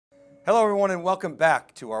Hello everyone and welcome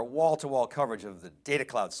back to our wall-to-wall coverage of the Data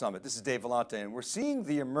Cloud Summit. This is Dave Vellante and we're seeing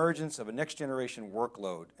the emergence of a next generation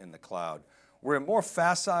workload in the cloud, where more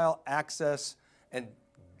facile access and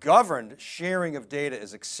governed sharing of data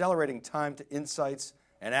is accelerating time to insights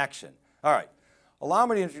and action. All right, allow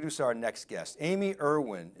me to introduce our next guest. Aimee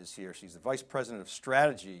Irwin is here. She's the Vice President of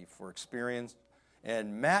Strategy for Experian,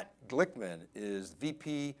 and Matt Glickman is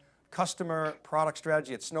VP Customer Product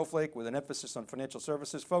Strategy at Snowflake with an emphasis on financial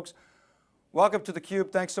services. Folks, welcome to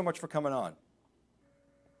theCUBE. Thanks so much for coming on.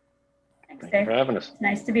 Thanks, Dave. Thank you for having us. It's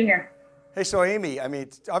nice to be here. Hey, so Aimee, I mean,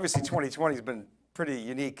 obviously 2020 has been pretty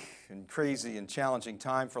unique and crazy and challenging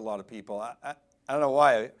time for a lot of people. I don't know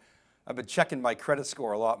why. I've been checking my credit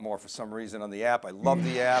score a lot more for some reason on the app. I love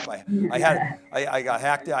the app. I got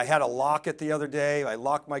hacked. I had to lock it the other day. I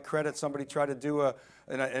locked my credit. Somebody tried to do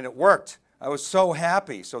and it worked. I was so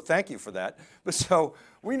happy, so thank you for that. But so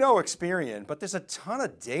we know Experian, but there's a ton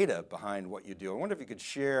of data behind what you do. I wonder if you could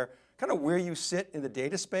share kind of where you sit in the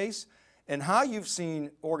data space and how you've seen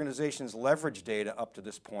organizations leverage data up to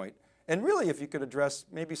this point. And really, if you could address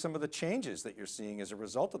maybe some of the changes that you're seeing as a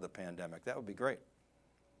result of the pandemic, that would be great.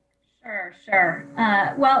 Sure.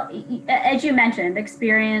 Well, as you mentioned,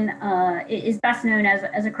 Experian is best known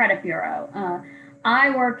as a credit bureau.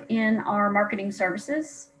 I work in our marketing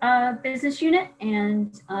services business unit,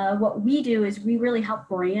 and what we do is we really help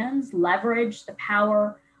brands leverage the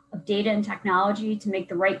power of data and technology to make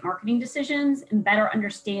the right marketing decisions and better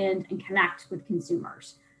understand and connect with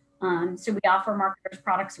consumers. So we offer marketers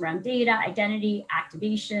products around data, identity,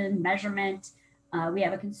 activation, measurement. We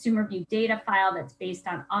have a consumer view data file that's based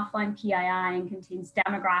on offline PII and contains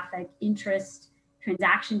demographic, interest,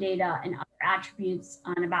 transaction data, and other attributes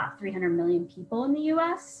on about 300 million people in the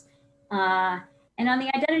US. And on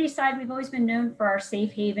the identity side, we've always been known for our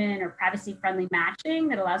safe haven or privacy-friendly matching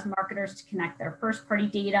that allows marketers to connect their first-party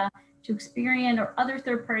data to Experian or other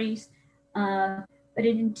third parties. But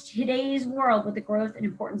in today's world, with the growth and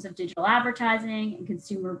importance of digital advertising and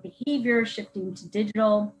consumer behavior shifting to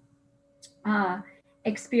digital,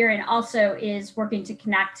 Experian also is working to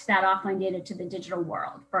connect that offline data to the digital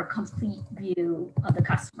world for a complete view of the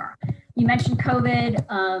customer. You mentioned COVID.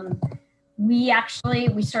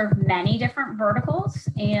 We serve many different verticals,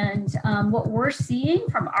 and what we're seeing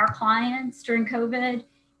from our clients during COVID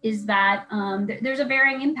is that there's a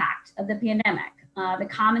varying impact of the pandemic. The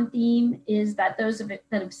common theme is that those that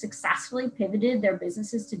have successfully pivoted their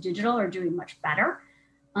businesses to digital are doing much better.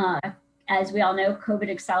 As we all know, COVID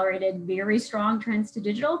accelerated very strong trends to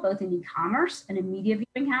digital, both in e-commerce and in media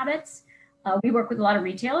viewing habits. We work with a lot of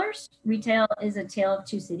retailers. Retail is a tale of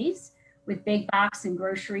two cities, with big box and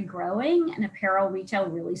grocery growing and apparel retail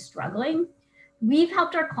really struggling. We've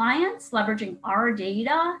helped our clients leveraging our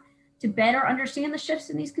data to better understand the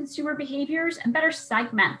shifts in these consumer behaviors and better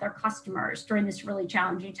segment their customers during this really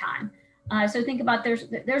challenging time. So think about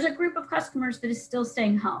there's a group of customers that is still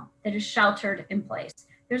staying home, that is sheltered in place.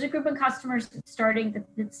 There's a group of customers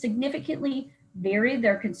that significantly varied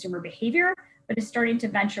their consumer behavior, but is starting to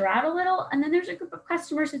venture out a little. And then there's a group of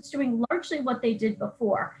customers that's doing largely what they did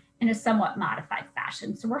before in a somewhat modified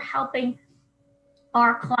fashion. So we're helping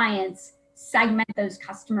our clients segment those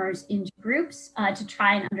customers into groups to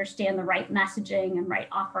try and understand the right messaging and right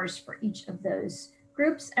offers for each of those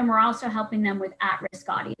groups. And we're also helping them with at-risk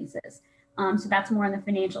audiences. So that's more on the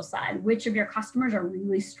financial side. Which of your customers are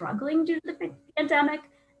really struggling due to the pandemic,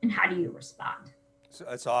 and how do you respond? So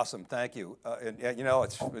that's awesome, thank you. And you know,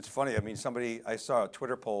 it's funny, I mean, I saw a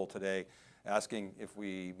Twitter poll today asking if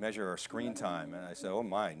we measure our screen time, and I said, oh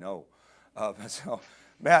my, no. So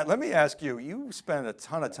Matt, let me ask you, you spend a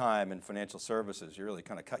ton of time in financial services, you really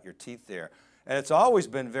kind of cut your teeth there, and it's always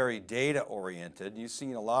been very data oriented, you've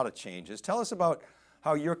seen a lot of changes. Tell us about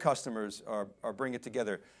how your customers are bringing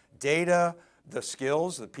together data, the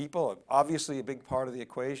skills, the people, obviously a big part of the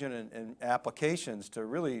equation, and applications to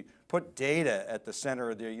really put data at the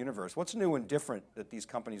center of their universe. What's new and different that these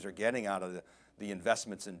companies are getting out of the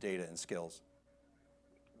investments in data and skills?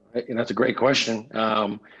 And that's a great question.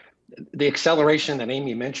 The acceleration that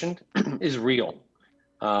Aimee mentioned is real.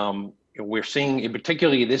 We're seeing,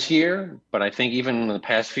 particularly this year, but I think even in the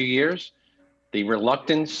past few years, the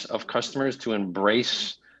reluctance of customers to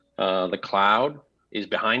embrace the cloud is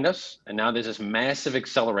behind us. And now there's this massive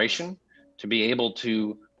acceleration to be able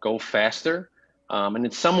to go faster. And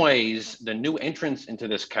in some ways, the new entrants into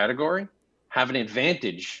this category have an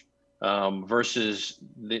advantage versus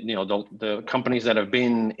the companies that have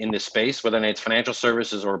been in this space, whether it's financial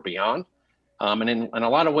services or beyond. And in a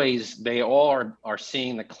lot of ways, they all are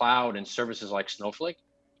seeing the cloud and services like Snowflake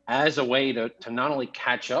as a way to not only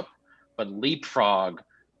catch up, but leapfrog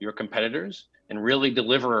your competitors and really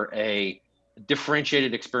deliver a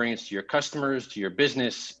differentiated experience to your customers, to your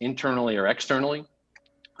business, internally or externally.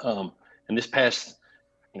 And this past,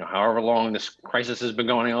 however long this crisis has been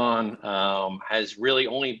going on, has really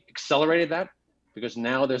only accelerated that, because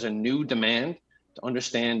now there's a new demand to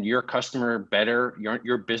understand your customer better,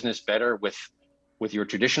 your business better with your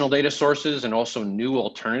traditional data sources and also new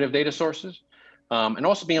alternative data sources, and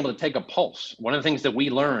also being able to take a pulse. One of the things that we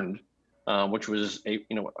learned, which was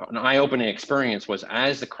an eye-opening experience, was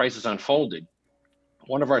as the crisis unfolded,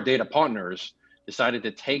 one of our data partners decided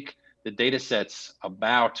to take the data sets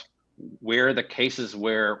about where the cases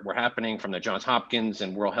were happening from the Johns Hopkins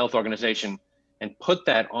and World Health Organization and put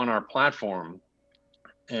that on our platform.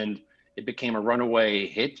 And it became a runaway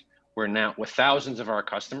hit. We're now, with thousands of our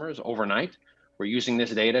customers overnight, we're using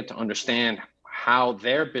this data to understand how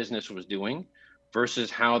their business was doing versus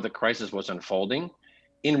how the crisis was unfolding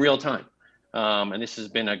in real time. And this has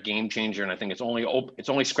been a game changer, and I think it's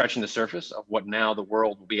only scratching the surface of what now the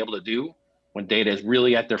world will be able to do when data is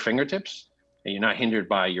really at their fingertips and you're not hindered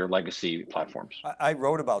by your legacy platforms. I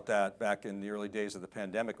wrote about that back in the early days of the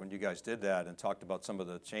pandemic when you guys did that and talked about some of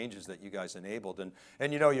the changes that you guys enabled.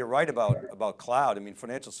 And you're right about cloud. I mean,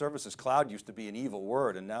 financial services cloud used to be an evil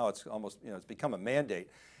word, and now it's almost, it's become a mandate.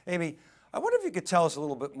 Aimee, I wonder if you could tell us a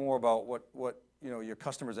little bit more about what your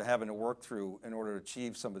customers are having to work through in order to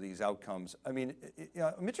achieve some of these outcomes. I mean,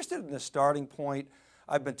 I'm interested in the starting point.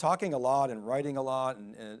 I've been talking a lot and writing a lot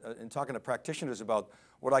and talking to practitioners about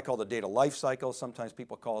what I call the data life cycle. Sometimes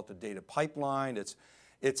people call it the data pipeline.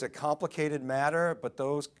 It's a complicated matter, but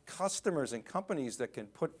those customers and companies that can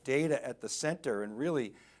put data at the center and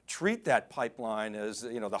really treat that pipeline as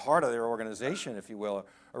the heart of their organization, if you will,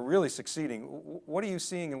 are really succeeding. What are you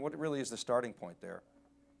seeing, and what really is the starting point there?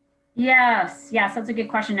 Yes, that's a good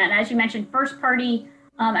question. And as you mentioned, first party,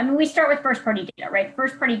 we start with first party data, right?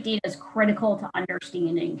 First party data is critical to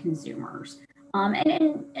understanding consumers.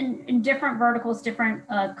 And in different verticals, different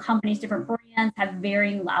companies, different brands have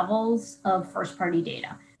varying levels of first party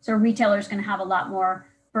data. So a retailer is going to have a lot more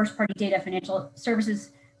first party data, financial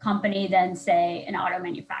services company than, say, an auto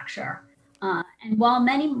manufacturer. And while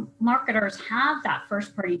many marketers have that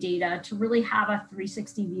first party data to really have a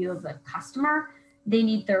 360 view of the customer, they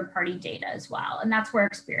need third party data as well. And that's where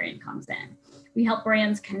Experian comes in. We help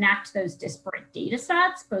brands connect those disparate data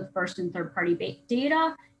sets, both first and third party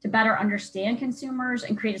data, to better understand consumers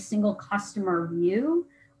and create a single customer view,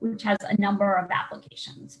 which has a number of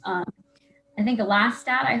applications. I think the last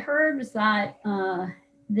stat I heard was that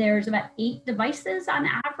there's about 8 devices on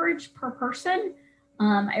average per person.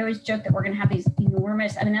 I always joke that we're going to have these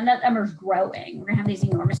enormous, that number's growing. We're going to have these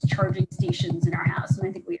enormous charging stations in our house, and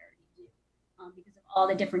I think we already do because of all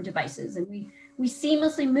the different devices. And we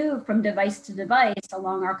seamlessly move from device to device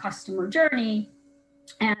along our customer journey.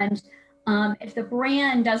 And if the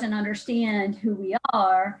brand doesn't understand who we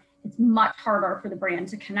are, it's much harder for the brand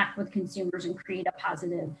to connect with consumers and create a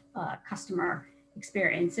positive customer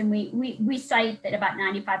experience. And we cite that about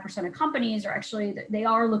 95% of companies are actually, they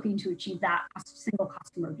are looking to achieve that single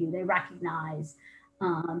customer view. They recognize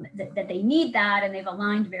that they need that, and they've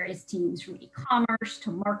aligned various teams from e-commerce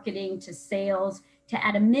to marketing to sales to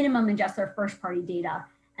at a minimum ingest their first party data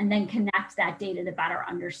and then connect that data to better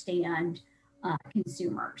understand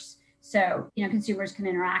consumers. So, consumers can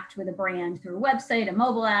interact with a brand through a website, a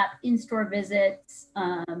mobile app, in-store visits,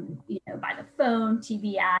 by the phone,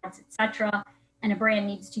 TV ads, etc. And a brand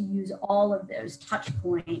needs to use all of those touch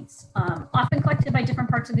points, often collected by different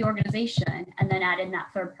parts of the organization, and then add in that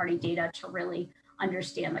third-party data to really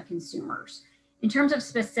understand the consumers. In terms of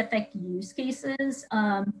specific use cases,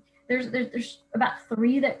 there's about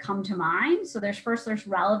 3 that come to mind. So there's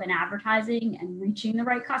relevant advertising and reaching the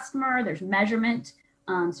right customer. There's measurement.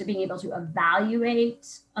 So being able to evaluate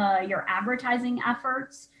your advertising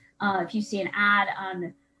efforts. If I see an ad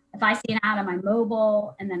on my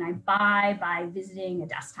mobile and then I buy by visiting a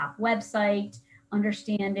desktop website,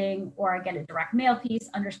 understanding, or I get a direct mail piece,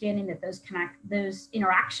 understanding that those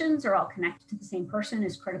interactions are all connected to the same person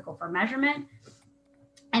is critical for measurement.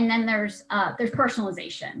 And then there's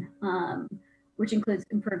personalization, which includes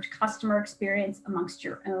improved customer experience amongst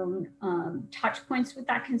your own touch points with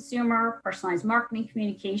that consumer, personalized marketing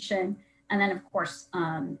communication, and then of course,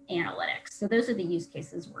 analytics. So those are the use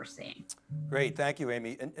cases we're seeing. Great, thank you,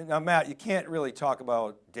 Aimee. And now Matt, you can't really talk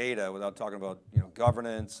about data without talking about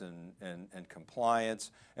governance and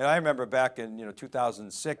compliance. And I remember back in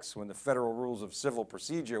 2006 when the federal rules of civil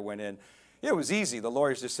procedure went in, it was easy. The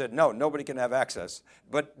lawyers just said, no, nobody can have access.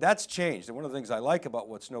 But that's changed. And one of the things I like about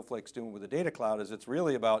what Snowflake's doing with the data cloud is it's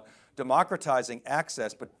really about democratizing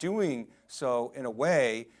access, but doing so in a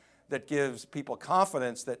way that gives people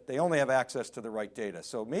confidence that they only have access to the right data.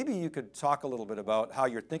 So maybe you could talk a little bit about how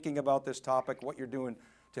you're thinking about this topic, what you're doing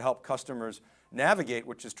to help customers navigate,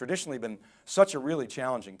 which has traditionally been such a really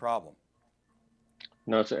challenging problem.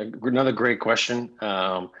 No, it's another great question.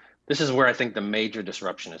 This is where I think the major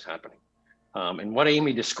disruption is happening. And what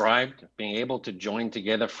Aimee described, being able to join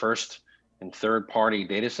together first and third-party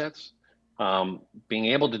data sets, being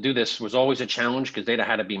able to do this was always a challenge because data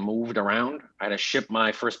had to be moved around. I had to ship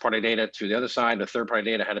my first-party data to the other side. The third-party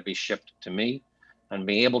data had to be shipped to me. And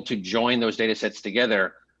being able to join those data sets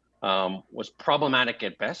together was problematic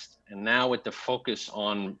at best. And now with the focus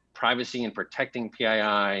on privacy and protecting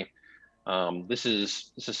PII, this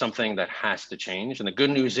is something that has to change. And the good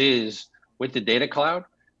news is, with the data cloud,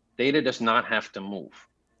 data does not have to move.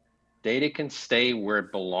 Data can stay where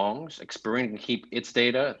it belongs. Experian can keep its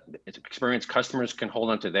data. Experian's customers can hold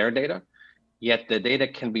onto their data. Yet the data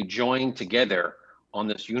can be joined together on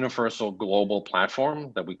this universal global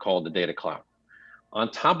platform that we call the data cloud. On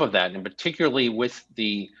top of that, and particularly with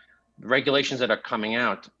the regulations that are coming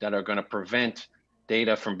out that are going to prevent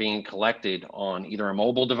data from being collected on either a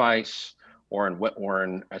mobile device or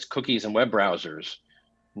in as cookies and web browsers,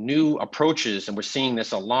 new approaches, and we're seeing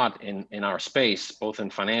this a lot in our space, both in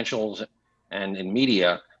financials and in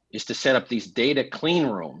media, is to set up these data clean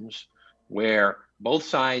rooms where both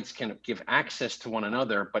sides can give access to one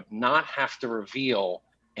another, but not have to reveal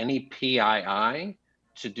any PII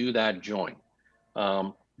to do that join.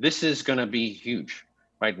 This is going to be huge.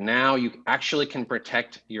 Right now, you actually can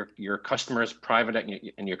protect your customers' private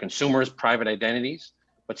and your consumers' private identities,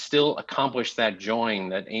 but still accomplish that join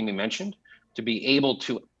that Aimee mentioned, to be able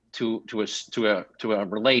to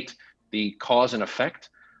relate the cause and effect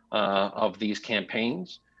of these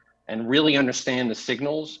campaigns, and really understand the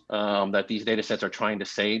signals that these data sets are trying to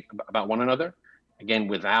say about one another. Again,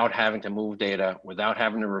 without having to move data, without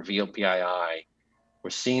having to reveal PII. We're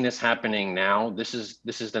seeing this happening now. This is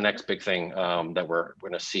the next big thing that we're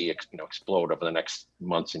going to see explode over the next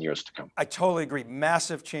months and years to come. I totally agree.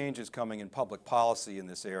 Massive change is coming in public policy in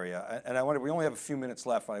this area, and I wonder. We only have a few minutes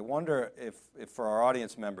left. I wonder if for our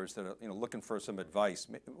audience members that are looking for some advice,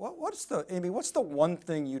 Aimee? What's the one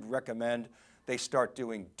thing you'd recommend they start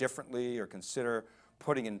doing differently or consider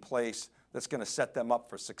putting in place that's going to set them up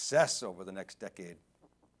for success over the next decade?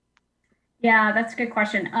 Yeah, that's a good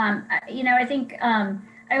question. I think I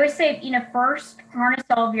always say, first, harness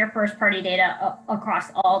all of your first-party data across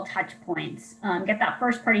all touch points. Get that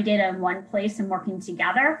first-party data in one place and working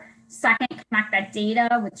together. Second, connect that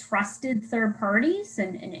data with trusted third parties,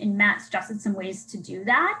 and Matt suggested some ways to do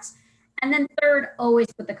that. And then third, always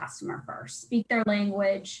put the customer first. Speak their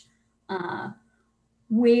language,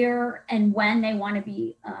 where and when they want to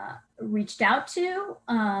be reached out to,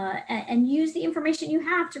 and use the information you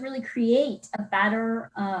have to really create a better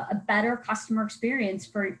customer experience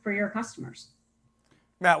for your customers.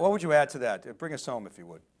 Matt, what would you add to that? Bring us home if you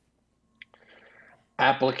would.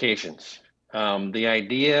 Applications. The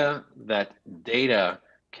idea that your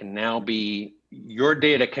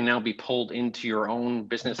data can now be pulled into your own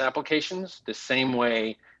business applications the same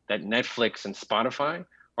way that Netflix and Spotify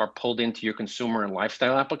are pulled into your consumer and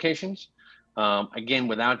lifestyle applications. Again,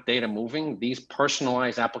 without data moving, these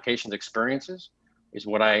personalized applications experiences is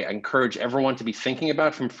what I encourage everyone to be thinking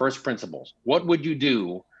about from first principles. What would you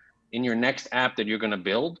do in your next app that you're going to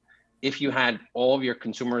build if you had all of your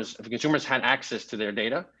consumers, if consumers had access to their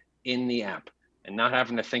data in the app and not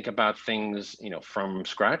having to think about things, from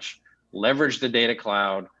scratch? Leverage the data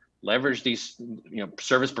cloud, leverage these,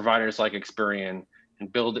 service providers like Experian,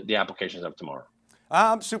 and build the applications of tomorrow.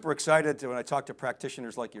 I'm super excited when I talk to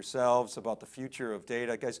practitioners like yourselves about the future of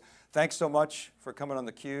data. Guys, thanks so much for coming on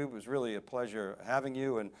theCUBE. It was really a pleasure having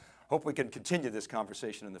you, and hope we can continue this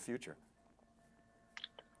conversation in the future.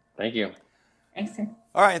 Thank you. Thanks, sir.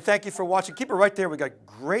 All right, and thank you for watching. Keep it right there. We got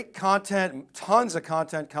great content, tons of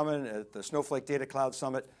content coming at the Snowflake Data Cloud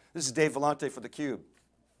Summit. This is Dave Vellante for theCUBE.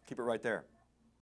 Keep it right there.